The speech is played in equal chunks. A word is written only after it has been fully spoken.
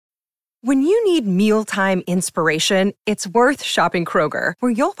When you need mealtime inspiration, it's worth shopping Kroger,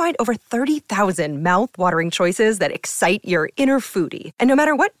 where you'll find over 30,000 mouth-watering choices that excite your inner foodie. And no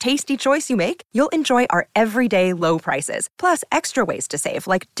matter what tasty choice you make, you'll enjoy our everyday low prices, plus extra ways to save,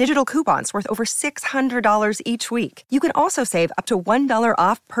 like digital coupons worth over $600 each week. You can also save up to $1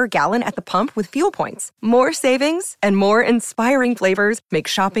 off per gallon at the pump with fuel points. More savings and more inspiring flavors make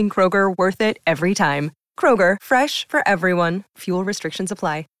shopping Kroger worth it every time. Kroger, fresh for everyone. Fuel restrictions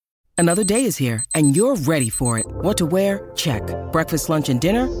apply. Another day is here, and you're ready for it. What to wear? Check. Breakfast, lunch, and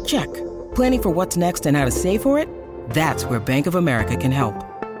dinner? Check. Planning for what's next and how to save for it? That's where Bank of America can help.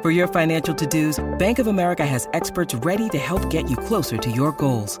 For your financial to-dos, Bank of America has experts ready to help get you closer to your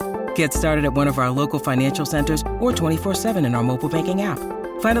goals. Get started at one of our local financial centers or 24/7 in our mobile banking app.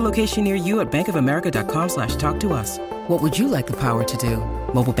 Find a location near you at bankofamerica.com/talktous. What would you like the power to do?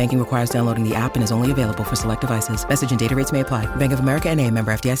 Mobile banking requires downloading the app and is only available for select devices. Message and data rates may apply. Bank of America N.A.,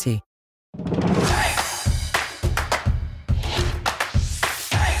 member FDIC.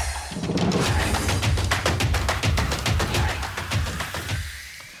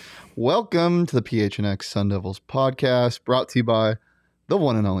 Welcome to the PHNX Sun Devils podcast, brought to you by the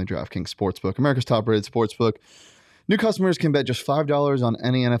one and only DraftKings Sportsbook, America's top-rated sportsbook. New customers can bet just $5 on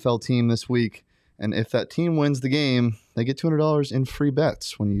any NFL team this week, and if that team wins the game, they get $200 in free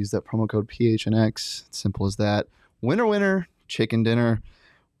bets when you use that promo code PHNX. It's simple as that. Winner, winner, chicken dinner.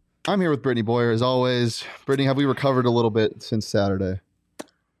 I'm here with Brittany Boyer, as always. Brittany, have we recovered a little bit since Saturday?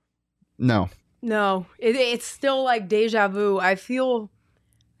 No. It's still like deja vu. I feel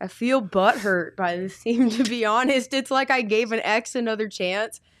butthurt by this team, to be honest. It's like I gave an ex another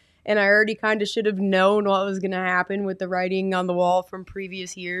chance, and I already kind of should have known what was going to happen with the writing on the wall from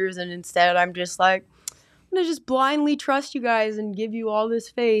previous years, and instead I'm just like, I'm going to just blindly trust you guys and give you all this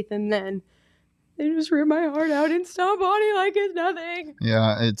faith, and then they just rip my heart out and stomp on it like it's nothing.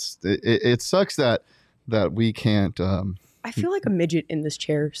 Yeah, it sucks that we can't. I feel like a midget in this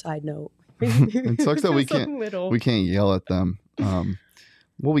chair. Side note. It sucks that we can't yell at them.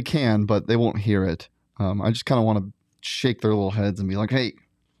 Well, we can, but they won't hear it. I just kind of want to shake their little heads and be like, "Hey,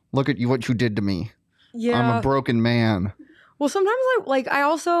 look at you! What you did to me. Yeah, I'm a broken man." Well, sometimes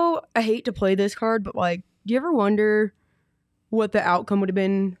I hate to play this card, but like, do you ever wonder what the outcome would have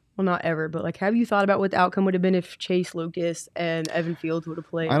been? Well, not ever, but like, have you thought about what the outcome would have been if Chase Lucas and Evan Fields would have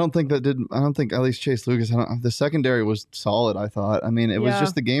played? I don't think at least Chase Lucas. The secondary was solid, I thought. I mean, it was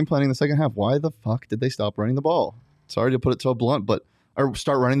just the game planning in the second half. Why the fuck did they stop running the ball? Sorry to put it so blunt, but or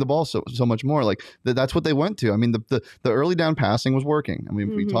start running the ball so much more. Like that's what they went to. I mean, the early down passing was working. I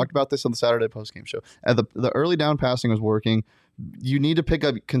mean, we talked about this on the Saturday postgame show. The early down passing was working. You need to pick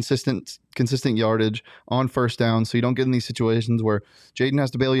up consistent yardage on first down, so you don't get in these situations where Jaden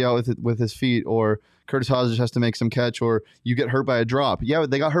has to bail you out with his feet, or Curtis Hodges has to make some catch, or you get hurt by a drop. Yeah,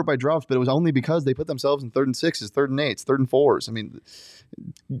 they got hurt by drops, but it was only because they put themselves in 3rd and 6s, 3rd and 8s, 3rd and 4s. I mean,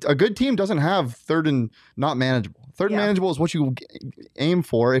 a good team doesn't have 3rd and not manageable. 3rd and manageable is what you aim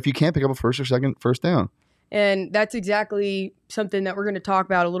for if you can't pick up a first down. And that's exactly something that we're going to talk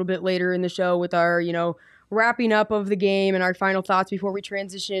about a little bit later in the show with our, wrapping up of the game and our final thoughts before we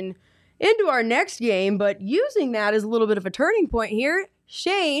transition into our next game. But using that as a little bit of a turning point here,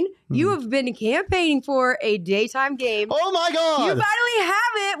 Shane, you have been campaigning for a daytime game. Oh my God! You finally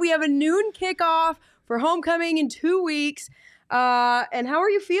have it. We have a noon kickoff for homecoming in 2 weeks. And how are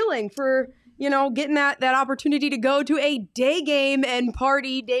you feeling for, getting that opportunity to go to a day game and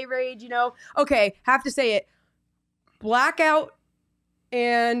party, day rage, Okay, have to say it. Blackout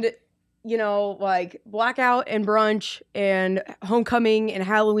and blackout and brunch and homecoming and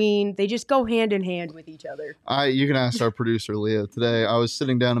Halloween, they just go hand in hand with each other. You can ask our producer, Leah. Today, I was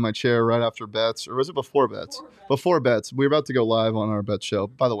sitting down in my chair right after bets, or was it before bets? Before bets. We were about to go live on our bet show.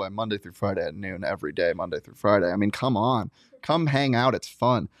 By the way, Monday through Friday at noon, every day, Monday through Friday. I mean, come on. Come hang out. It's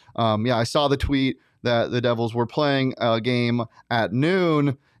fun. I saw the tweet that the Devils were playing a game at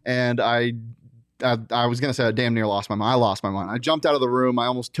noon, and I was going to say I damn near lost my mind. I lost my mind. I jumped out of the room. I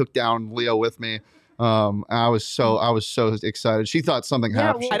almost took down Leo with me. I was so excited. She thought something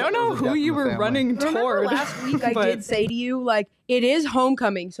happened. I don't know who you were running toward. Last week I did say to you, it is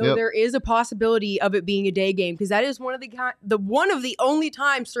homecoming, so there is a possibility of it being a day game, because that is one of the only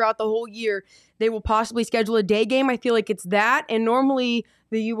times throughout the whole year they will possibly schedule a day game. I feel like it's that, and normally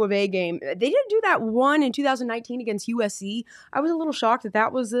the U of A game. They didn't do that one in 2019 against USC. I was a little shocked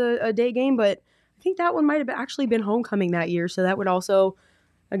that was a day game, but I think that one might have actually been homecoming that year, so that would also,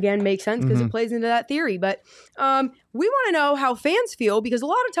 again, make sense because it plays into that theory. But we want to know how fans feel, because a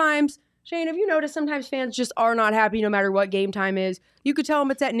lot of times, Shane, have you noticed sometimes fans just are not happy no matter what game time is? You could tell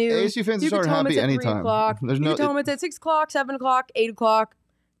them it's at noon. ASU fans aren't happy anytime. You could tell them it's at 6 o'clock, 7 o'clock, 8 o'clock.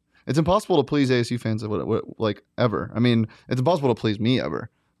 It's impossible to please ASU fans like ever. I mean, it's impossible to please me ever.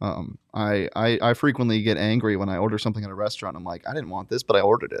 I frequently get angry when I order something at a restaurant. I'm like, I didn't want this, but I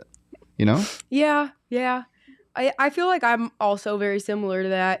ordered it. You know? Yeah. I feel like I'm also very similar to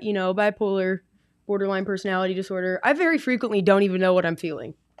that, bipolar, borderline personality disorder. I very frequently don't even know what I'm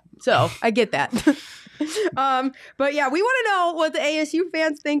feeling. So I get that. But yeah, we want to know what the ASU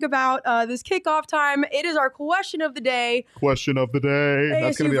fans think about this kickoff time. It is our question of the day. Question of the day.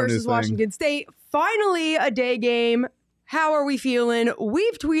 That's ASU gonna be versus our new Washington State. Finally, a day game. How are we feeling?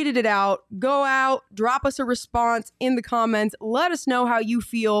 We've tweeted it out. Go out, drop us a response in the comments. Let us know how you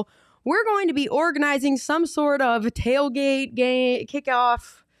feel. We're going to be organizing some sort of tailgate game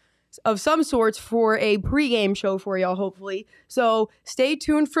kickoff of some sorts for a pregame show for y'all, hopefully. So stay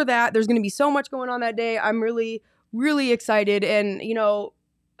tuned for that. There's going to be so much going on that day. I'm really, really excited. And,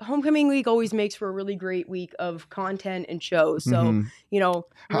 homecoming week always makes for a really great week of content and shows. So, really,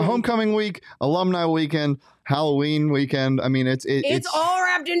 homecoming week, alumni weekend, Halloween weekend. I mean, it's all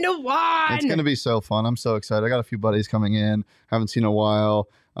wrapped into one. It's going to be so fun. I'm so excited. I got a few buddies coming in. Haven't seen in a while.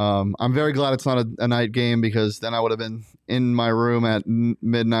 I'm very glad it's not a night game because then I would have been in my room at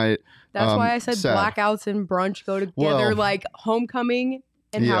midnight. That's why I said sad. Blackouts and brunch go together, like homecoming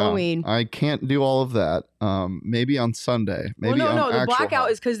and Halloween. I can't do all of that. Maybe on Sunday. Maybe no. The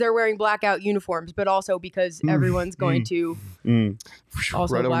blackout is because they're wearing blackout uniforms, but also because everyone's going to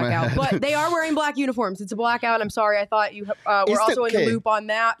also right black out. But they are wearing black uniforms. It's a blackout. I'm sorry. I thought you were also in the loop on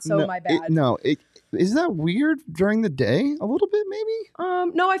that. So my bad. Is that weird during the day? A little bit,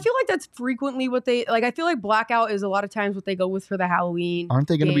 maybe? No, I feel like that's frequently what they like. I feel like blackout is a lot of times what they go with for the Halloween. Aren't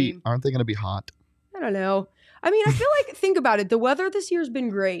they going to be hot? I don't know. I mean, I feel like, think about it. The weather this year's been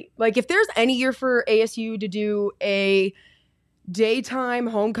great. Like, if there's any year for ASU to do a daytime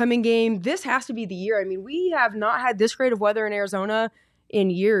homecoming game, this has to be the year. I mean, we have not had this great of weather in Arizona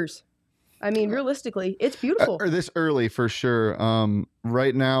in years. I mean, realistically, it's beautiful. Or this early, for sure.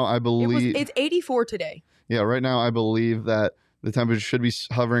 Right now, I believe... It's 84 today. Yeah, right now, I believe that the temperature should be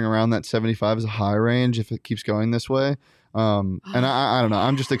hovering around that 75 is a high range if it keeps going this way. And I don't know.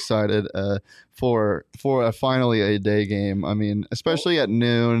 I'm just excited for finally a day game. I mean, especially at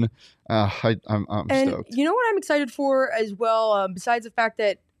noon. I'm stoked. You know what I'm excited for as well, besides the fact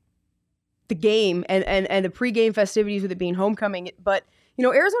that the game and the pregame festivities with it being homecoming, but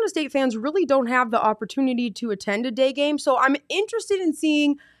Arizona State fans really don't have the opportunity to attend a day game. So I'm interested in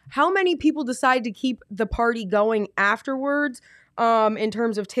seeing how many people decide to keep the party going afterwards, in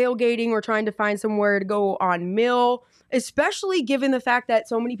terms of tailgating or trying to find somewhere to go on Mill, especially given the fact that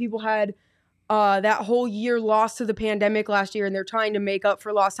so many people had that whole year lost to the pandemic last year and they're trying to make up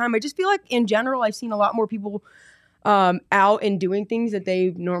for lost time. I just feel like in general, I've seen a lot more people out and doing things that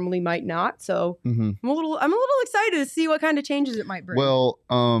they normally might not. So I'm a little excited to see what kind of changes it might bring. Well,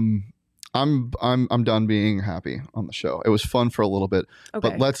 I'm done being happy on the show. It was fun for a little bit,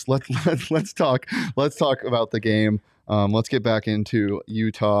 but let's talk about the game. Let's get back into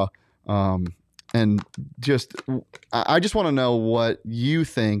Utah. And I just want to know what you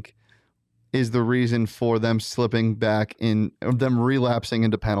think is the reason for them slipping back them relapsing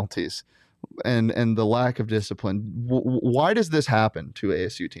into penalties and the lack of discipline. Why does this happen to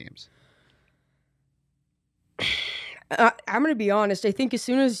ASU teams? I'm going to be honest. I think as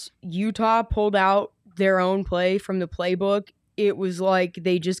soon as Utah pulled out their own play from the playbook, it was like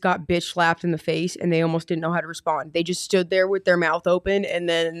they just got bitch slapped in the face and they almost didn't know how to respond. They just stood there with their mouth open, and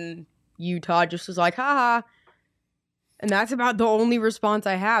then Utah just was like, haha. And that's about the only response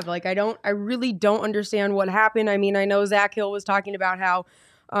I have. Like, I really don't understand what happened. I mean, I know Zach Hill was talking about how,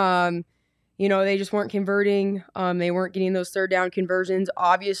 they just weren't converting. They weren't getting those third down conversions.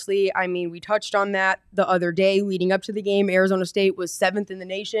 Obviously, I mean, we touched on that the other day leading up to the game. Arizona State was 7th in the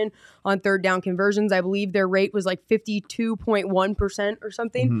nation on third down conversions. I believe their rate was like 52.1% or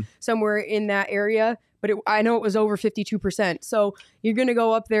something, somewhere in that area. But I know it was over 52%. So you're going to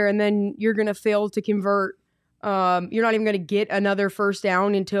go up there and then you're going to fail to convert. You're not even going to get another first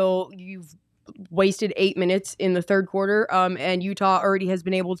down until you've wasted 8 minutes in the third quarter. And Utah already has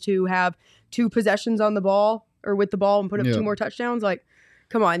been able to have 2 possessions on the ball or with the ball and put up 2 more touchdowns. Like,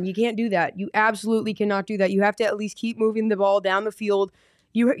 come on, you can't do that. You absolutely cannot do that. You have to at least keep moving the ball down the field.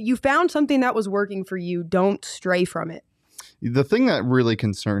 You found something that was working for you. Don't stray from it. The thing that really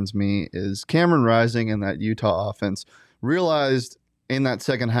concerns me is Cameron Rising and that Utah offense realized in that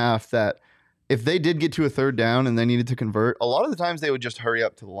second half that if they did get to a third down and they needed to convert, a lot of the times they would just hurry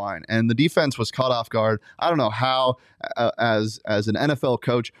up to the line. And the defense was caught off guard. I don't know how, as an NFL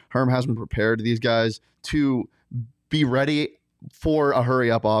coach, Herm hasn't prepared these guys to be ready for a hurry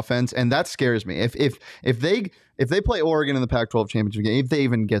up offense, and that scares me. If they play Oregon in the Pac-12 championship game, if they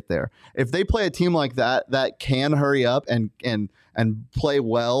even get there, if they play a team like that can hurry up and play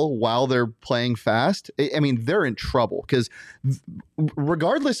well while they're playing fast, I mean, they're in trouble, because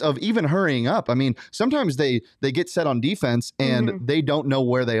regardless of even hurrying up, I mean, sometimes they get set on defense and they don't know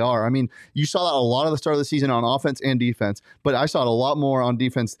where they are. I mean, you saw that a lot of the start of the season on offense and defense, but I saw it a lot more on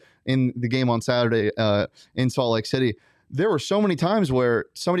defense in the game on Saturday in Salt Lake City. There were so many times where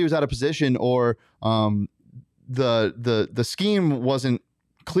somebody was out of position, or the scheme wasn't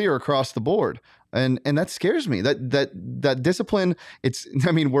clear across the board. And that scares me. That discipline,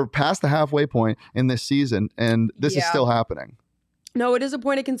 we're past the halfway point in this season, and this is still happening. No, it is a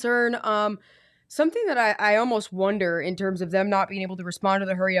point of concern. Something that I almost wonder in terms of them not being able to respond to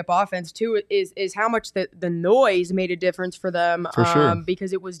the hurry up offense too is how much the noise made a difference for them. For sure.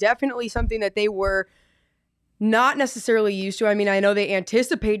 Because it was definitely something that they were not necessarily used to. I mean, I know they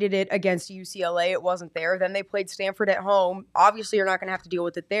anticipated it against UCLA. It wasn't there. Then they played Stanford at home. Obviously, you're not going to have to deal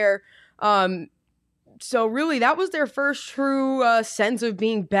with it there. So really, that was their first true sense of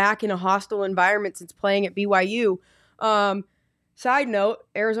being back in a hostile environment since playing at BYU. Side note,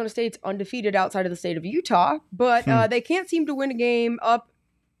 Arizona State's undefeated outside of the state of Utah, but they can't seem to win a game up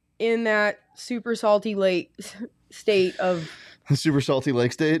in that super salty lake state of... Super Salty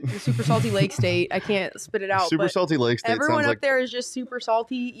Lake State? The Super Salty Lake State. I can't spit it out. Super Salty Lake State. Everyone up there is just super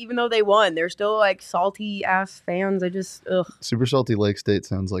salty, even though they won. They're still like salty ass fans. Ugh. Super Salty Lake State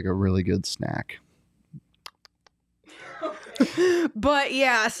sounds like a really good snack. But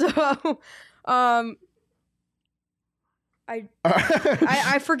yeah, so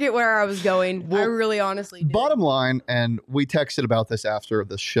I forget where I was going. Well, I really honestly do. Bottom line, and we texted about this after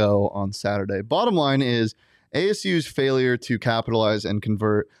the show on Saturday. Bottom line is ASU's failure to capitalize and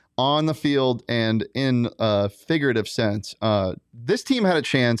convert on the field and in a figurative sense. This team had a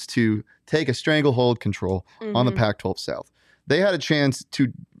chance to take a stranglehold control on the Pac-12 South. They had a chance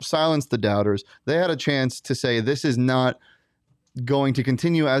to silence the doubters. They had a chance to say this is not going to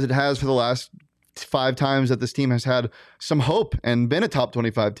continue as it has for the last 5 times that this team has had some hope and been a top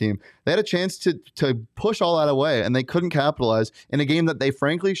 25 team. They had a chance to push all that away, and they couldn't capitalize in a game that they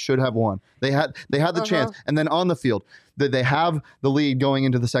frankly should have won. They had the chance, and then on the field, they have the lead going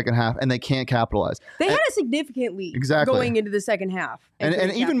into the second half, and they can't capitalize. They had a significant lead going into the second half.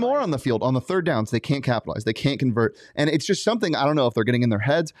 And even more on the field, on the third downs, they can't capitalize. They can't convert. And it's just something, I don't know if they're getting in their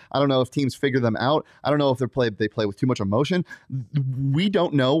heads. I don't know if teams figure them out. I don't know if they play with too much emotion. We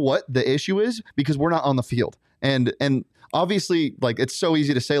don't know what the issue is because we're not on the field. And obviously, like, it's so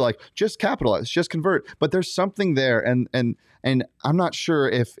easy to say, like, just capitalize, just convert. But there's something there. And I'm not sure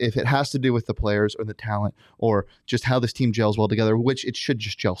if it has to do with the players or the talent or just how this team gels well together, which it should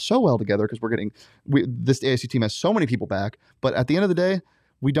just gel so well together because this ASU team has so many people back. But at the end of the day,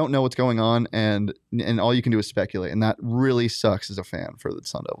 we don't know what's going on, and all you can do is speculate. And that really sucks as a fan for the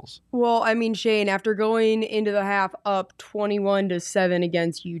Sun Devils. Well, I mean, Shane, after going into the half up 21-7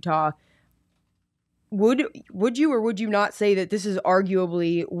 against Utah, would you or would you not say that this is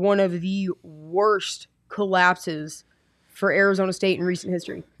arguably one of the worst collapses for Arizona State in recent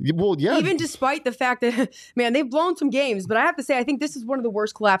history? Well, yeah. Even despite the fact that, man, they've blown some games, but I have to say, I think this is one of the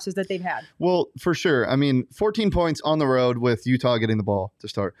worst collapses that they've had. Well, for sure. I mean, 14 points on the road with Utah getting the ball to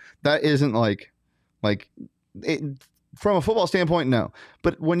start. That isn't from a football standpoint, no.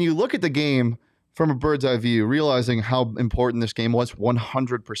 But when you look at the game from a bird's eye view, realizing how important this game was,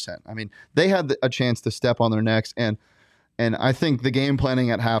 100%. I mean, they had a chance to step on their necks, and I think the game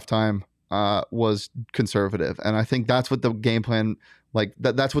planning at halftime was conservative, and I think that's what the game plan,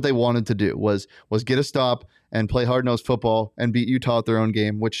 that's what they wanted to do was get a stop and play hard-nosed football and beat Utah at their own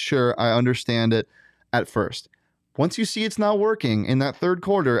game. Which, sure, I understand it at first. Once you see it's not working in that third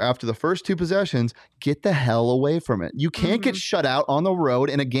quarter after the first 2 possessions, get the hell away from it. You can't get shut out on the road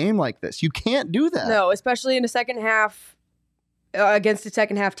in a game like this. You can't do that. No, especially in the second half against a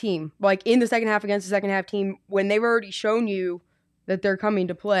second half team. Like in the second half against a second half team when they've already shown you that they're coming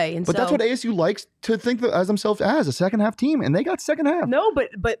to play. And but that's what ASU likes to think as themselves as a second half team, and they got second half. No,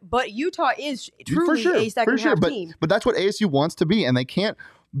 but Utah is truly a second half team. But that's what ASU wants to be, and they can't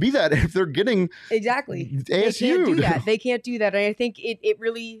be that if they're getting exactly ASU. They can't do that. They can't do that. And I think it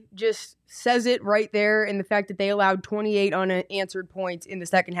really just says it right there in the fact that they allowed 28 unanswered points in the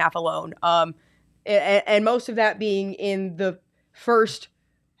second half alone. And most of that being in the first,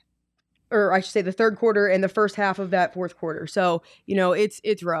 or I should say the third quarter and the first half of that fourth quarter. So,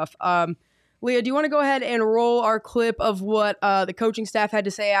 it's rough. Leah, do you want to go ahead and roll our clip of what the coaching staff had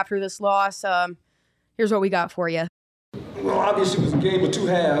to say after this loss? Here's what we got for you. Well, obviously it was a game of 2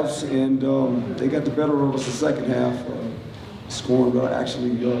 halves, and they got the better of us the second half. scoring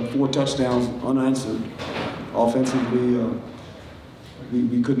actually 4 touchdowns unanswered. Offensively,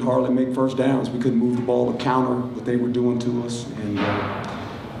 we couldn't hardly make first downs. We couldn't move the ball to counter what they were doing to us. And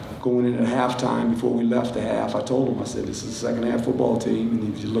going in at halftime, before we left the half, I told them, I said, this is a second half football team,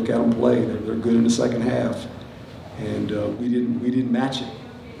 and if you look at them play, they're good in the second half. And we didn't match it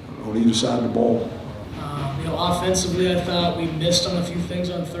on either side of the ball. Offensively, I thought we missed on a few things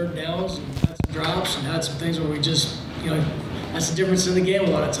on third downs, and had some drops, and had some things where we just, that's the difference in the game a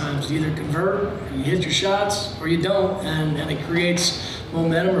lot of times. You either convert, you hit your shots, or you don't, and it creates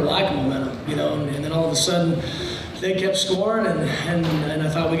momentum or lack of momentum, and then all of a sudden they kept scoring, and I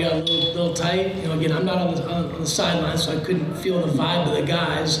thought we got a little tight. Again, I'm not on the sidelines, so I couldn't feel the vibe of the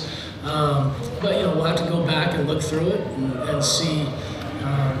guys, but we'll have to go back and look through it and see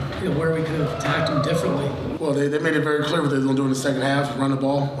where we could have attacked them differently. Well, they made it very clear what they were going to do in the second half, run the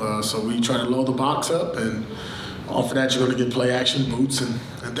ball. So we try to load the box up, and off of that, you're going to get play action, boots, and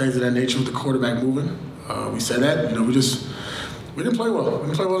things of that nature with the quarterback moving. We said that. We didn't play well. We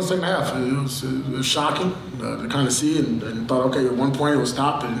didn't play well in the second half. It was shocking to kind of see, and thought, okay, at one point it was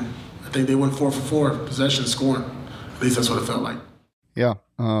stopped, and I think they went 4 for 4 possession scoring. At least that's what it felt like. Yeah.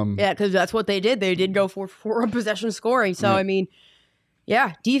 Yeah, because that's what they did. They did go 4 for 4 on possession scoring. So,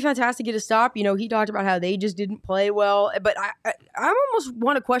 yeah, defense has to get a stop. He talked about how they just didn't play well. But I almost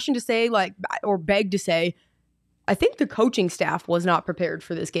want a question to say, or beg to say, I think the coaching staff was not prepared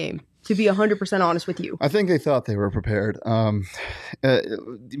for this game, to be 100% honest with you. I think they thought they were prepared. You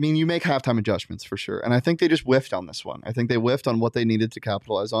make halftime adjustments for sure. And I think they just whiffed on this one. I think they whiffed on what they needed to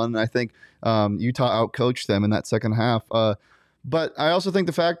capitalize on. And I think Utah outcoached them in that second half. But I also think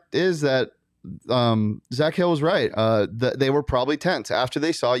the fact is that Zach Hill was right. They were probably tense after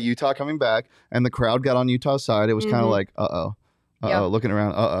they saw Utah coming back and the crowd got on Utah's side. It was kind of like, looking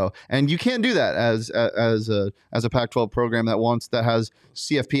around, and you can't do that as a Pac-12 program that has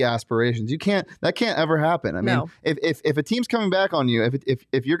CFP aspirations. That can't ever happen. I mean, if a team's coming back on you,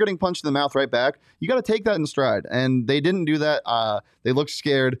 if you're getting punched in the mouth right back, you got to take that in stride. And they didn't do that. They looked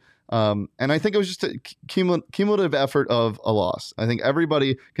scared. And I think it was just a cumulative effort of a loss. I think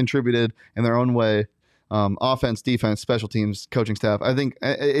everybody contributed in their own way. Offense, defense, special teams, coaching staff. I think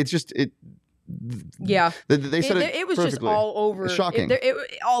it's just it. Yeah, they said it was perfectly. Just all over. It's shocking.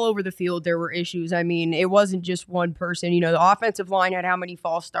 All over the field, there were issues. I mean, it wasn't just one person. The offensive line had how many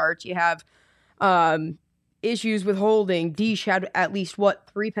false starts? You have issues with holding. Deesh had at least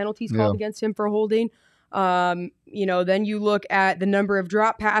 3 penalties called against him for holding. Then you look at the number of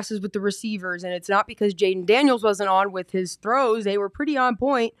drop passes with the receivers, and it's not because Jaden Daniels wasn't on with his throws. They were pretty on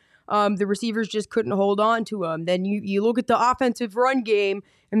point. The receivers just couldn't hold on to them. Then you look at the offensive run game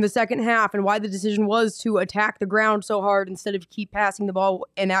in the second half and why the decision was to attack the ground so hard instead of keep passing the ball,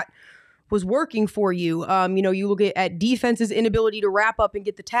 and that was working for you. You look at defense's inability to wrap up and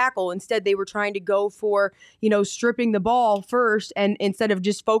get the tackle. Instead, they were trying to go for, stripping the ball first, and instead of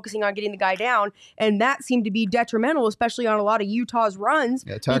just focusing on getting the guy down. And that seemed to be detrimental, especially on a lot of Utah's runs.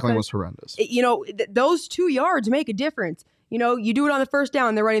 Yeah, tackling was horrendous. Those 2 yards make a difference. You do it on the first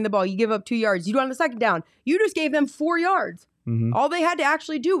down, they're running the ball. You give up 2 yards. You do it on the second down. You just gave them 4 yards. Mm-hmm. All they had to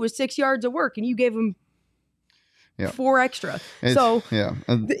actually do was 6 yards of work, and you gave them 4 extra. All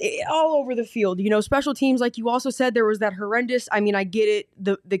over the field. Special teams, like you also said, there was that horrendous. I mean, I get it.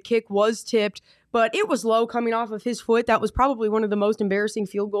 The kick was tipped, but it was low coming off of his foot. That was probably one of the most embarrassing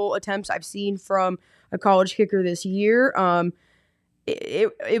field goal attempts I've seen from a college kicker this year.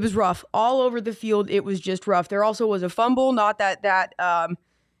 It was rough all over the field. It was just rough. There also was a fumble. Not that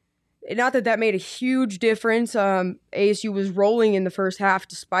made a huge difference. ASU was rolling in the first half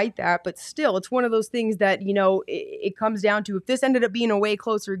despite that, but still, it's one of those things that, it comes down to, if this ended up being a way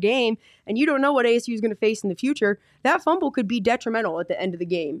closer game and you don't know what ASU is going to face in the future, that fumble could be detrimental at the end of the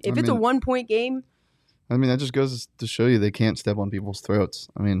game. If it's a 1-point game. That just goes to show you they can't step on people's throats.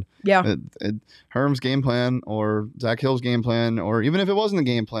 Herm's game plan or Zach Hill's game plan, or even if it wasn't a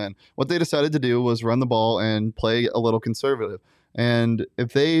game plan, what they decided to do was run the ball and play a little conservative. And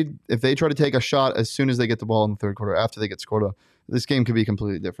if they try to take a shot as soon as they get the ball in the third quarter after they get scored on, this game could be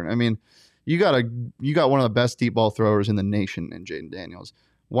completely different. You got one of the best deep ball throwers in the nation in Jaden Daniels.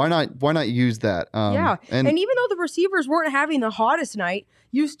 Why not use that? And even though the receivers weren't having the hottest night,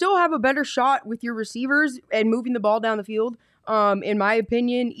 you still have a better shot with your receivers and moving the ball down the field. In my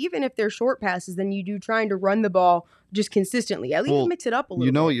opinion, even if they're short passes, than you do trying to run the ball just consistently. At least mix it up a little.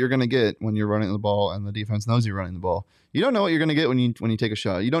 You know what you're going to get when you're running the ball, and the defense knows you're running the ball. You don't know what you're going to get when you take a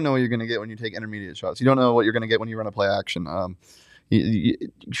shot. You don't know what you're going to get when you take intermediate shots. You don't know what you're going to get when you run a play action.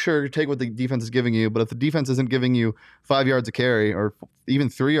 Sure, take what the defense is giving you, but if the defense isn't giving you 5 yards a carry or even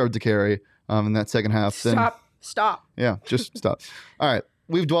 3 yards a carry in that second half, then stop. Yeah, just stop. All right.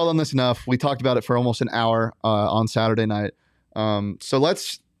 We've dwelled on this enough. We talked about it for almost an hour on Saturday night. So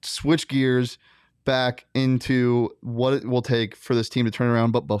let's switch gears back into what it will take for this team to turn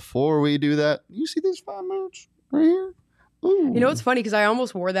around. But before we do that, you see these 5 moves right here? Ooh. You know, it's funny because I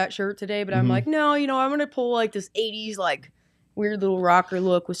almost wore that shirt today, but I'm like, no, I'm going to pull like this 80s like weird little rocker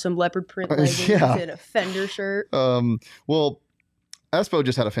look with some leopard print leggings and a Fender shirt. Well, Espo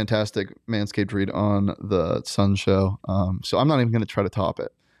just had a fantastic Manscaped read on the Sun Show, so I'm not even going to try to top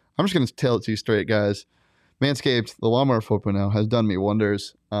it. I'm just going to tell it to you straight, guys. Manscaped, the Lawnmower 4.0, has done me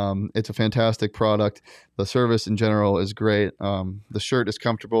wonders. It's a fantastic product. The service in general is great. The shirt is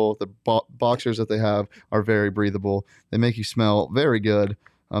comfortable. The boxers that they have are very breathable. They make you smell very good.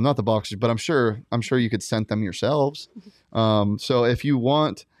 Not the boxers, but I'm sure you could scent them yourselves. So if you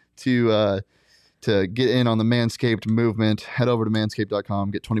want to get in on the Manscaped movement, head over to manscaped.com,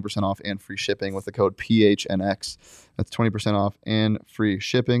 get 20% off and free shipping with the code PHNX. That's 20% off and free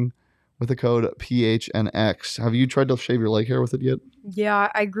shipping with the code PHNX. Have you tried to shave your leg hair with it yet? Yeah,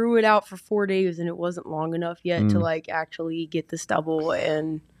 I grew it out for 4 days and it wasn't long enough yet to like actually get the stubble,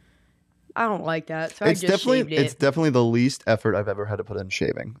 and I don't like that. So I just shaved it. It's definitely the least effort I've ever had to put in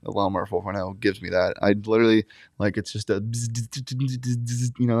shaving. The Lawnmower 4.0 gives me that. I literally like it's just a when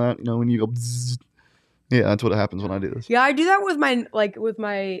you go yeah, that's what happens when I do this. Yeah, I do that with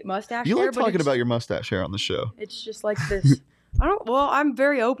my mustache You hair. like talking about your mustache hair on the show. It's just like this. I'm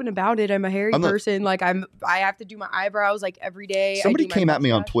very open about it. I'm a hairy person. Like I have to do my eyebrows like every day. Somebody came at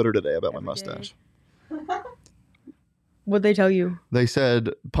me on Twitter today about my mustache. What'd they tell you? They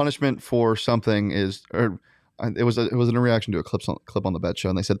said punishment for something is, or it was in a reaction to a clip on the Bet Show,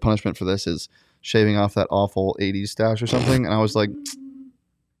 and they said punishment for this is shaving off that awful 80s stash or something. And I was like,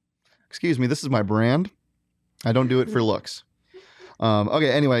 excuse me, this is my brand. I don't do it for looks.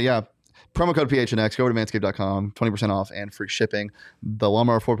 Okay, anyway, yeah. Promo code PHNX, go over to manscaped.com, 20% off and free shipping. The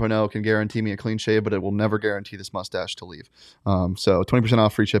Lawnmower 4.0 can guarantee me a clean shave, but it will never guarantee this mustache to leave. So 20%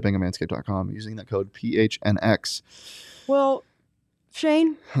 off, free shipping at manscaped.com using that code PHNX. Well,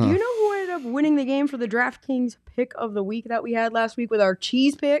 Shane, do you know who ended up winning the game for the DraftKings pick of the week that we had last week with our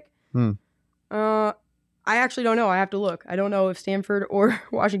cheese pick? I actually don't know. I have to look. I don't know if Stanford or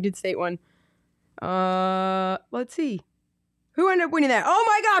Washington State won. Let's see. Who ended up winning that? Oh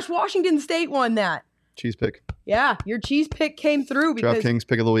my gosh, Washington State won that. Cheese pick. Yeah, your cheese pick came through because DraftKings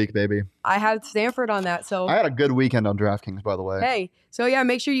pick of the week, baby. I had Stanford on that. So I had a good weekend on DraftKings, by the way. Hey, so yeah,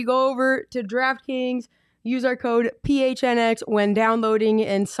 make sure you go over to DraftKings, use our code PHNX when downloading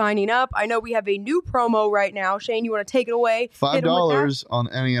and signing up. I know we have a new promo right now. Shane, you want to take it away? $5 on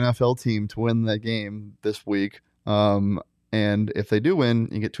any NFL team to win that game this week. And if they do win,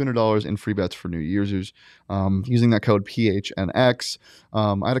 you get $200 in free bets for new users using that code PHNX.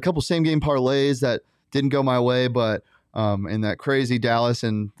 I had a couple same-game parlays that didn't go my way, but in that crazy Dallas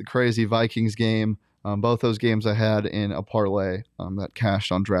and the crazy Vikings game, both those games I had in a parlay that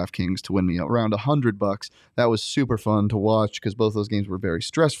cashed on DraftKings to win me around $100. That was super fun to watch because both those games were very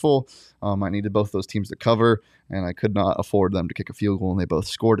stressful. I needed both those teams to cover, and I could not afford them to kick a field goal, and they both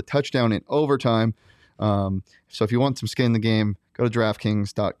scored a touchdown in overtime. So if you want some skin in the game, go to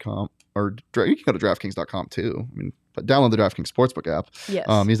DraftKings.com, or you can go to DraftKings.com too. I mean, but download the DraftKings Sportsbook app. Yes.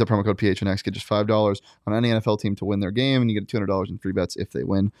 Use the promo code PHNX, get just $5 on any NFL team to win their game, and you get $200 in free bets if they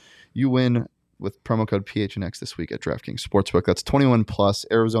win. You win with promo code PHNX this week at DraftKings Sportsbook. That's 21 plus,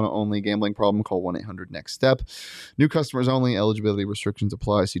 Arizona only. Gambling problem? Call 1-800-NEXT-STEP. New customers only. Eligibility restrictions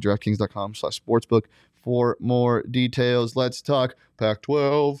apply. See DraftKings.com/sportsbook for more details. Let's talk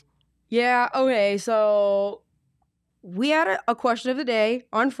Pac-12. Yeah, okay, so we had a question of the day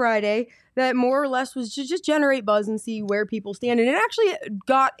on Friday that more or less was to just generate buzz and see where people stand. And it actually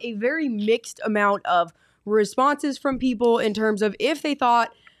got a very mixed amount of responses from people in terms of if they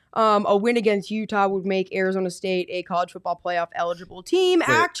thought a win against Utah would make Arizona State a college football playoff eligible team. Wait,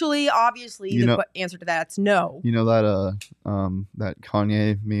 actually, obviously, the answer to that's no. You know that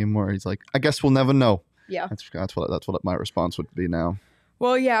Kanye meme where he's like, I guess we'll never know. Yeah. That's what my response would be now.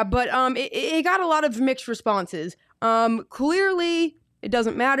 Well, yeah, but it got a lot of mixed responses. Clearly, it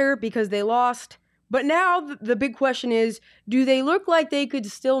doesn't matter because they lost. But now the big question is, do they look like they could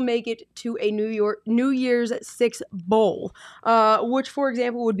still make it to a New Year's Six bowl, which, for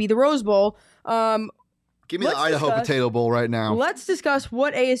example, would be the Rose Bowl? Give me the Idaho Potato Bowl right now. Let's discuss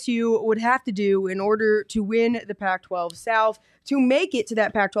what ASU would have to do in order to win the Pac-12 South, to make it to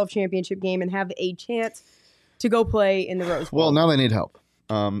that Pac-12 championship game and have a chance to go play in the Rose Bowl. Well, now they need help.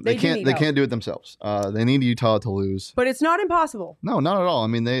 They can't do it themselves. They need Utah to lose. But it's not impossible. No, not at all. I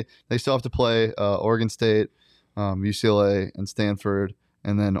mean, they still have to play Oregon State, UCLA, and Stanford,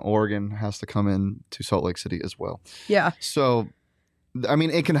 and then Oregon has to come in to Salt Lake City as well. Yeah. So, I mean,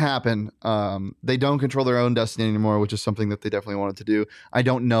 it can happen. They don't control their own destiny anymore, which is something that they definitely wanted to do. I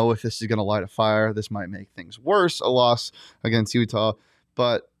don't know if this is going to light a fire. This might make things worse, a loss against Utah,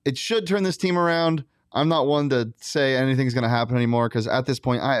 but it should turn this team around. I'm not one to say anything's going to happen anymore because at this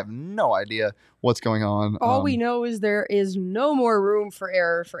point, I have no idea what's going on. All we know is there is no more room for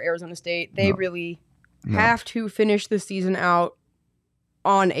error for Arizona State. They really have to finish the season out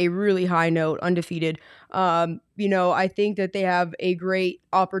on a really high note, undefeated. I think that they have a great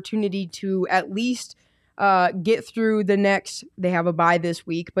opportunity to at least get through they have a bye this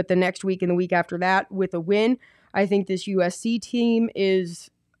week, but the next week and the week after that with a win. I think this USC team is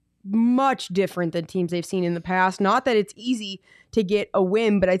much different than teams they've seen in the past. Not that it's easy to get a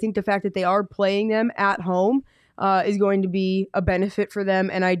win, but I think the fact that they are playing them at home is going to be a benefit for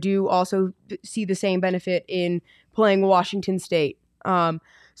them. And I do also see the same benefit in playing Washington State.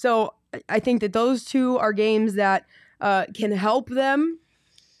 So I think that those two are games that can help them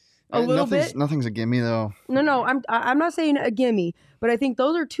a little bit. Nothing's a gimme though. No, I'm not saying a gimme, but I think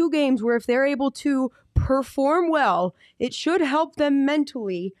those are two games where if they're able to perform well, it should help them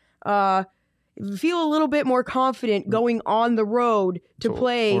mentally feel a little bit more confident going on the road to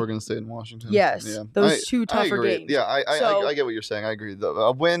play Oregon State and Washington. Yes, those two tougher games. Yeah, I get what you're saying. I agree.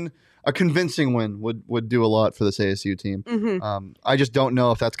 A win, a convincing win, would do a lot for this ASU team. Mm-hmm. I just don't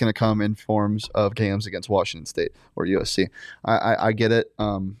know if that's going to come in forms of games against Washington State or USC. I get it.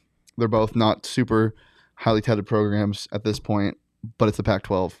 They're both not super highly touted programs at this point, but it's the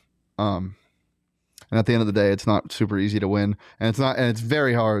Pac-12. And at the end of the day, it's not super easy to win, and it's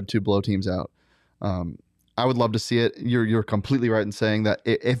very hard to blow teams out. I would love to see it. You're completely right in saying that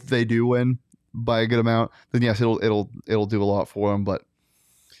if they do win by a good amount, then yes, it'll do a lot for them. But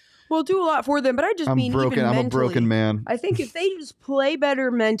will do a lot for them. But I mean, broken. Even mentally, I'm a broken man. I think if they just play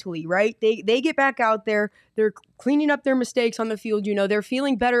better mentally, right? They get back out there. They're cleaning up their mistakes on the field. They're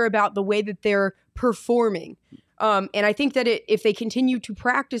feeling better about the way that they're performing. And I think that if they continue to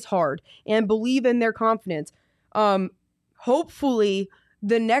practice hard and believe in their confidence, hopefully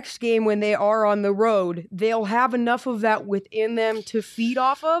the next game when they are on the road, they'll have enough of that within them to feed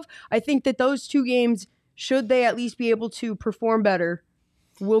off of. I think that those two games, should they at least be able to perform better,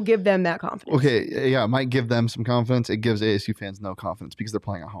 will give them that confidence. Okay, yeah, it might give them some confidence. It gives ASU fans no confidence because they're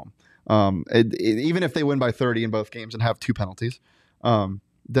playing at home. Even if they win by 30 in both games and have 2 penalties,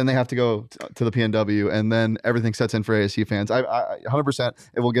 then they have to go to the PNW, and then everything sets in for ASU fans. I 100%,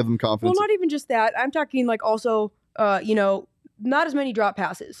 it will give them confidence. Well, not even just that. I'm talking like also, not as many drop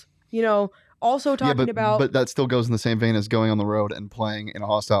passes. Also talking about. But that still goes in the same vein as going on the road and playing in a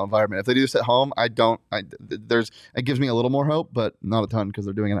hostile environment. If they do this at home, it gives me a little more hope, but not a ton because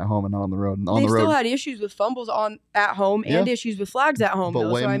they're doing it at home and not on the road. They still had issues with fumbles at home and issues with flags at home. But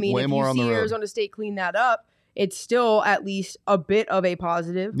though. So I mean, if you see Arizona State clean that up, it's still at least a bit of a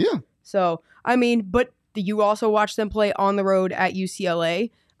positive. Yeah. So, I mean, but you also watch them play on the road at UCLA.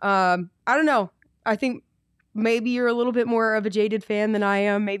 I don't know. I think maybe you're a little bit more of a jaded fan than I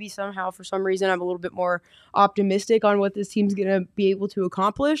am. Maybe somehow, for some reason, I'm a little bit more optimistic on what this team's going to be able to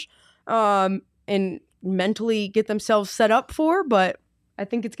accomplish and mentally get themselves set up for. But I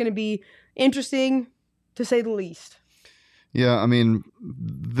think it's going to be interesting, to say the least. Yeah, I mean,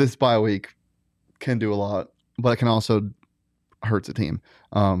 this bye week can do a lot, but it can also hurt the team.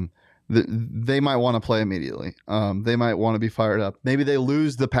 They might want to play immediately. They might want to be fired up. Maybe they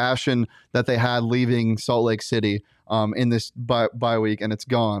lose the passion that they had leaving Salt Lake City in this bye week, and it's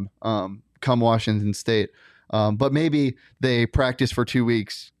gone come Washington State. But maybe they practice for 2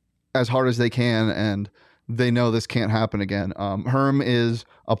 weeks as hard as they can, and they know this can't happen again. Herm is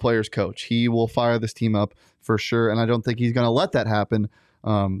a player's coach. He will fire this team up for sure, and I don't think he's going to let that happen.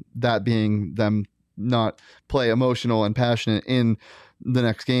 That being them not play emotional and passionate in the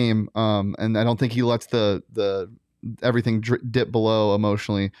next game, and I don't think he lets the everything dip below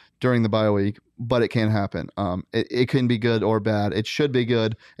emotionally during the bye week, but it can happen. It can be good or bad. It should be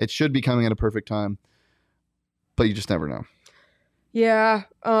good. It should be coming at a perfect time, but you just never know. Yeah,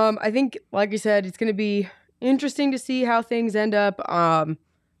 I think, like I said, it's going to be interesting to see how things end up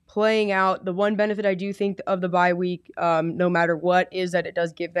playing out. The one benefit I do think of the bye week, no matter what, is that it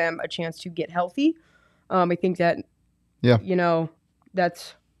does give them a chance to get healthy. I think that,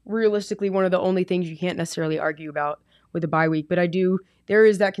 that's realistically one of the only things you can't necessarily argue about with the bye week. But there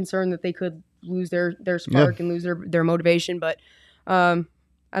is that concern that they could lose their spark and lose their motivation. But I don't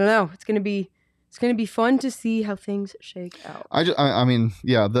know. It's going to be fun to see how things shake out. I mean,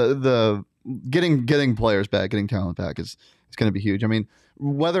 the getting players back, getting talent back is going to be huge. I mean,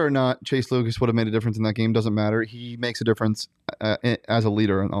 whether or not Chase Lucas would have made a difference in that game doesn't matter. He makes a difference as a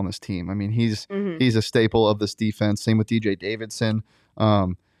leader on this team. I mean, he's a staple of this defense. Same with DJ Davidson.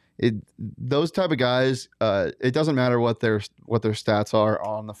 Those type of guys, it doesn't matter what their stats are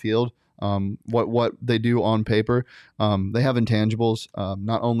on the field, what they do on paper. They have intangibles,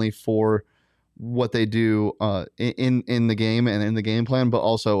 not only for what they do in the game and in the game plan, but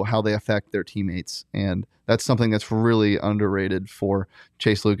also how they affect their teammates. And that's something that's really underrated for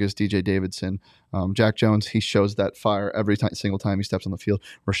Chase Lucas, DJ Davidson. Jack Jones, he shows that fire every single time he steps on the field.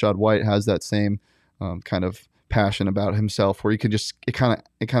 Rachaad White has that same kind of passion about himself, where you could just you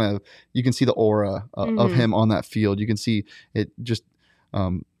can see the aura of him on that field. You can see it just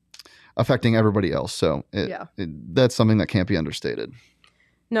affecting everybody else. So that's something that can't be understated.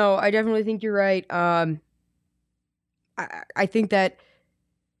 No, I definitely think you're right. I think that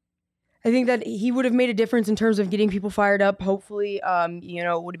he would have made a difference in terms of getting people fired up. Hopefully,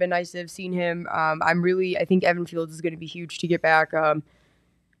 it would have been nice to have seen him. I think Evan Fields is going to be huge to get back. I don't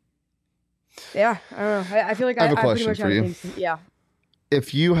know. I feel like I have a pretty question much for you. Yeah.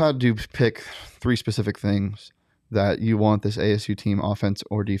 If you had to pick 3 specific things that you want this ASU team, offense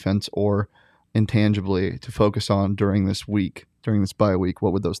or defense or intangibly, to focus on during this bye week,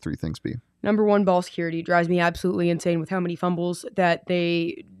 what would those 3 things be? Number 1, ball security. It drives me absolutely insane with how many fumbles that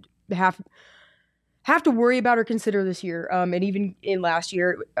they have to worry about or consider this year. And even in last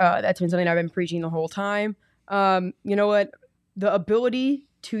year, that's been something I've been preaching the whole time. You know what? The ability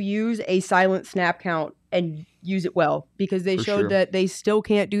to use a silent snap count and use it well, because they showed that they still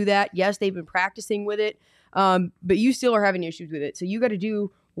can't do that. Yes, they've been practicing with it, but you still are having issues with it. So you got to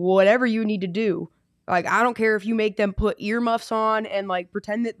do whatever you need to do. Like, I don't care if you make them put earmuffs on and like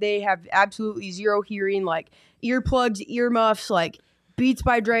pretend that they have absolutely zero hearing, like earplugs, earmuffs, like Beats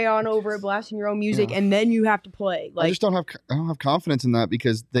by Dre on over it, blasting your own music, and then you have to play. Like, I just don't have confidence in that,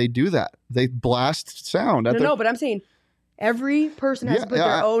 because they do that. They blast sound. No, but I'm saying every person has to put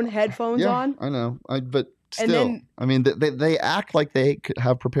their own headphones on. I know, but still, they act like they could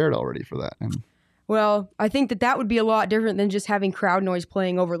have prepared already for that. Well, I think that would be a lot different than just having crowd noise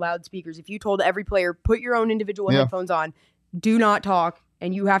playing over loudspeakers. If you told every player, put your own individual headphones on, do not talk,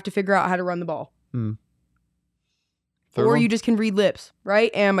 and you have to figure out how to run the ball. Or you just can read lips,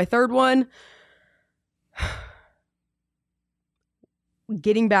 right? And my third one,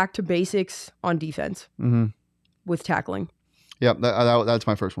 getting back to basics on defense with tackling. Yeah, that's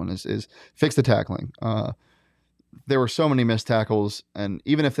my first one is fix the tackling. There were so many missed tackles, and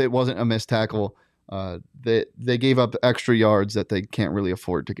even if it wasn't a missed tackle, they gave up extra yards that they can't really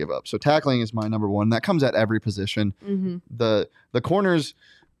afford to give up. So tackling is my number 1. That comes at every position. The corners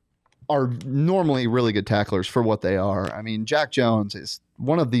are normally really good tacklers for what they are. I mean, Jack Jones is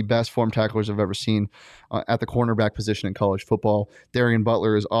one of the best formed tacklers I've ever seen at the cornerback position in college football. Darian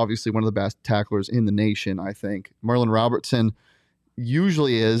Butler is obviously one of the best tacklers in the nation, I think. Merlin Robertson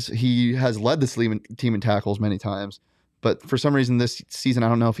usually is. He has led this team in tackles many times. But for some reason this season, I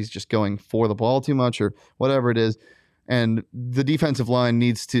don't know if he's just going for the ball too much or whatever it is. And the defensive line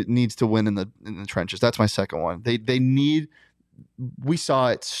needs to win in the trenches. That's my second one. We saw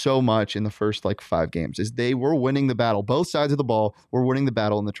it so much in the first 5 games, is they were winning the battle. Both sides of the ball were winning the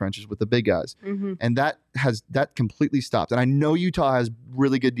battle in the trenches with the big guys. And that completely stopped. And I know Utah has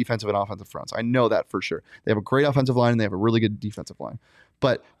really good defensive and offensive fronts. I know that for sure. They have a great offensive line and they have a really good defensive line.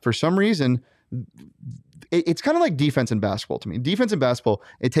 But for some reason, it's kind of like defense in basketball to me. Defense in basketball,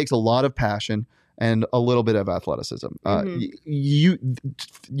 it takes a lot of passion and a little bit of athleticism. You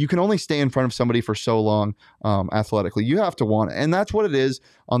can only stay in front of somebody for so long athletically. You have to want it. And that's what it is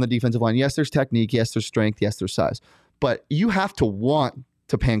on the defensive line. Yes, there's technique. Yes, there's strength. Yes, there's size. But you have to want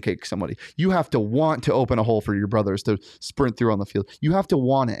to pancake somebody. You have to want to open a hole for your brothers to sprint through on the field. You have to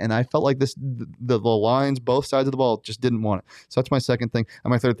want it. And I felt like the lines, both sides of the ball, just didn't want it. So that's my second thing.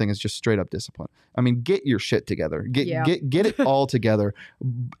 And my third thing is just straight up discipline. I mean, get your shit together. Get it all together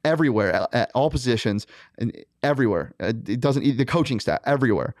everywhere, at all positions and everywhere. It doesn't, the coaching staff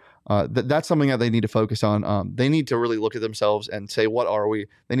everywhere. That's something that they need to focus on. They need to really look at themselves and say, what are we?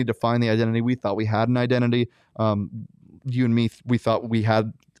 They need to find the identity. We thought we had an identity. You and me, we thought we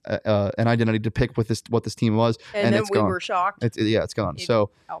had an identity to pick with what this team was, and then it's gone. We were shocked. It's gone. So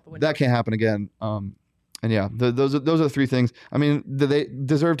that can't happen again. And yeah, those are the 3 things. I mean, they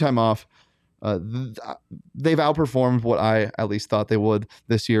deserve time off. They've outperformed what I at least thought they would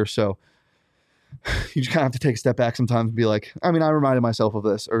this year. So you just kind of have to take a step back sometimes and be like, I mean, I reminded myself of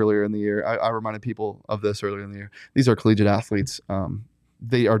this earlier in the year. I reminded people of this earlier in the year. These are collegiate athletes.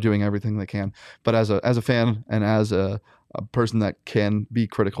 They are doing everything they can. But as a fan and as a person that can be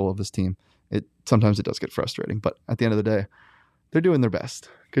critical of this team, sometimes it does get frustrating. But at the end of the day, They're doing their best.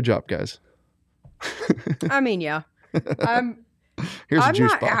 Good job, guys. I mean, yeah. I'm Here's a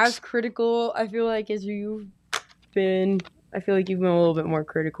juice not box. as critical, I feel like, as you've been. I feel like you've been a little bit more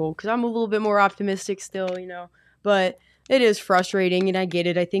critical because I'm a little bit more optimistic still, But it is frustrating, and I get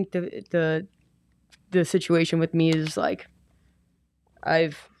it. I think the situation with me is like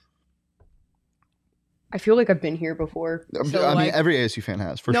I feel like I've been here before. So, I mean, every ASU fan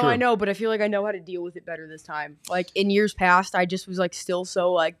has, for sure. No, I know, but I feel like I know how to deal with it better this time. Like in years past, I just was like still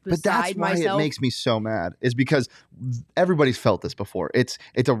so like beside But that's why myself. it makes me so mad, is because everybody's felt this before. It's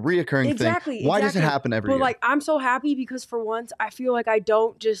a reoccurring thing. Why does it happen every year? But like, I'm so happy because for once, I feel like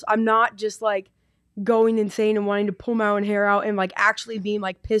I'm not just like going insane and wanting to pull my own hair out and like actually being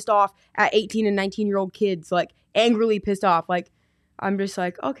like pissed off at 18 and 19-year-old kids, like angrily pissed off. Like, I'm just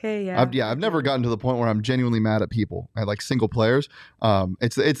like, okay, yeah. I've never gotten to the point where I'm genuinely mad at people, at like single players.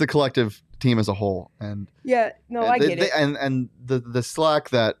 It's the collective team as a whole, and yeah, no, I get it. And the slack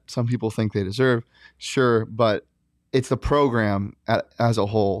that some people think they deserve, sure, but it's the program as a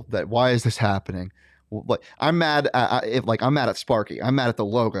whole that why is this happening? Like I'm mad I'm mad at Sparky. I'm mad at the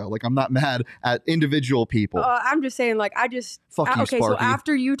logo. Like I'm not mad at individual people. I'm just saying, like fuck you, okay, Sparky. So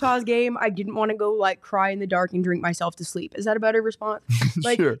after Utah's game, I didn't want to go like cry in the dark and drink myself to sleep. Is that a better response?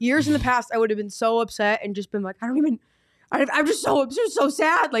 Like sure. Years in the past, I would have been so upset and just been like, I'm just so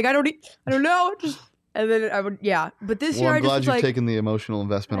sad. Like I don't know. And then I would, yeah. But this year, I'm glad you've taken the emotional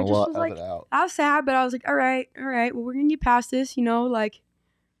investment a lot of it out. I was sad, but I was like, all right. Well, we're gonna get past this, like.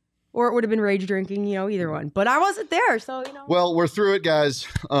 Or it would have been rage drinking, either one. But I wasn't there, so, Well, we're through it, guys.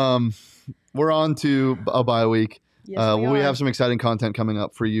 We're on to a bye week. Yes, we have some exciting content coming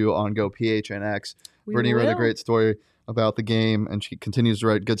up for you on Go PHNX. Brittany wrote a great story about the game, and she continues to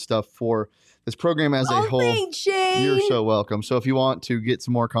write good stuff for this program as a whole. Thanks, Shane. You're so welcome. So if you want to get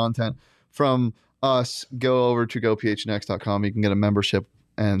some more content from us, go over to gophnx.com. You can get a membership.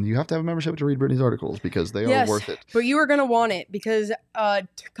 And you have to have a membership to read Brittany's articles because they are worth it. But you are going to want it because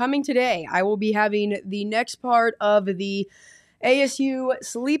coming today, I will be having the next part of the ASU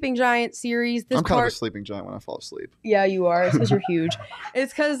Sleeping Giant series. I'm kind of a sleeping giant when I fall asleep. Yeah, you are. It's because you're huge.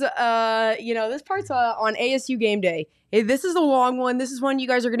 It's because, this part's on ASU game day. This is a long one. This is one you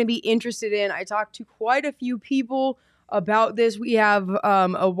guys are going to be interested in. I talked to quite a few people about this. We have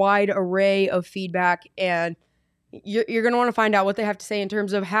a wide array of feedback, and you're going to want to find out what they have to say in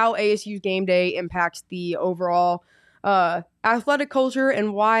terms of how ASU's game day impacts the overall athletic culture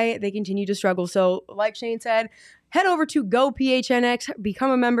and why they continue to struggle. So like Shane said, head over to Go PHNX,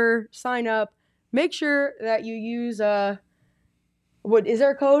 become a member, sign up, make sure that you use what is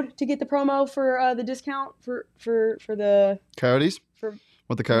there a code to get the promo for the discount for the Coyotes? For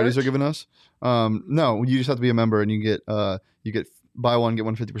what the Coyotes are giving us? No, you just have to be a member and you get buy one, get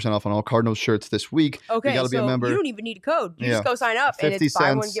one 50% off on all Cardinals shirts this week. Okay, you got to be a member. You don't even need a code. You just go sign up, and it's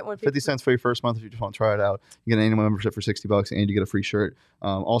buy one, get one 50 cents for your first month if you just want to try it out. You get an annual membership for $60, and you get a free shirt.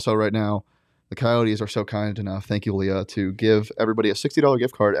 Also, right now, the Coyotes are so kind enough, thank you, Leah, to give everybody a $60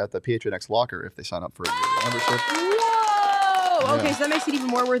 gift card at the PHNX locker if they sign up for a yearly membership. Whoa! Okay, so that makes it even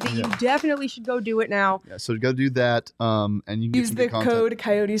more worth it. You definitely should go do it now. Yeah, so go do that, and you can use the code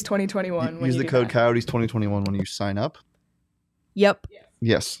Coyotes2021. Use the code Coyotes2021 when you sign up. Yep.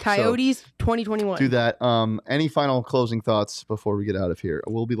 Yes. Coyotes 2021. Do that. Any final closing thoughts before we get out of here?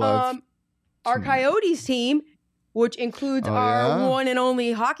 We'll be live. Our Coyotes team, which includes our one and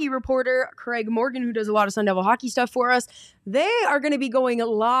only hockey reporter, Craig Morgan, who does a lot of Sun Devil hockey stuff for us. They are going to be going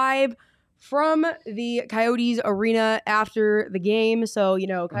live from the Coyotes arena after the game. So,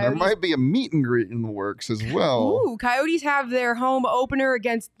 Coyotes, there might be a meet and greet in the works as well. Ooh, Coyotes have their home opener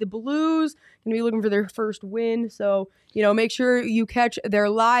against the Blues. Going to be looking for their first win. So, make sure you catch their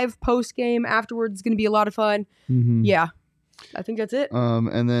live post game afterwards. It's going to be a lot of fun. Mm-hmm. Yeah, I think that's it.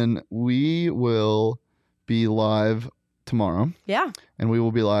 And then we will be live tomorrow. Yeah. And we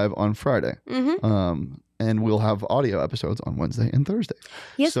will be live on Friday. Mm-hmm. And we'll have audio episodes on Wednesday and Thursday.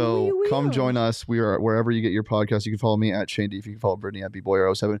 Yes, so we will. Come join us. We are wherever you get your podcast. You can follow me at Shane Deef. You can follow Brittany at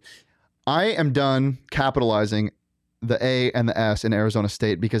bboyer07. I am done capitalizing the A and the S in Arizona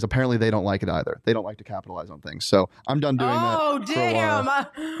State because apparently they don't like it either. They don't like to capitalize on things. So I'm done doing that. Oh, damn.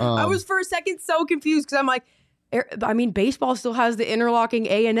 I was for a second so confused because I'm like, baseball still has the interlocking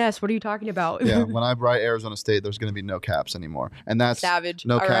A and S. What are you talking about? Yeah, when I write Arizona State, there's going to be no caps anymore. And that's savage.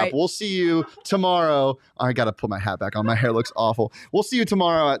 No All cap. right. We'll see you tomorrow. I got to put my hat back on. My hair looks awful. We'll see you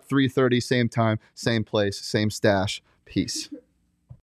tomorrow at 3:30, same time, same place, same stash. Peace.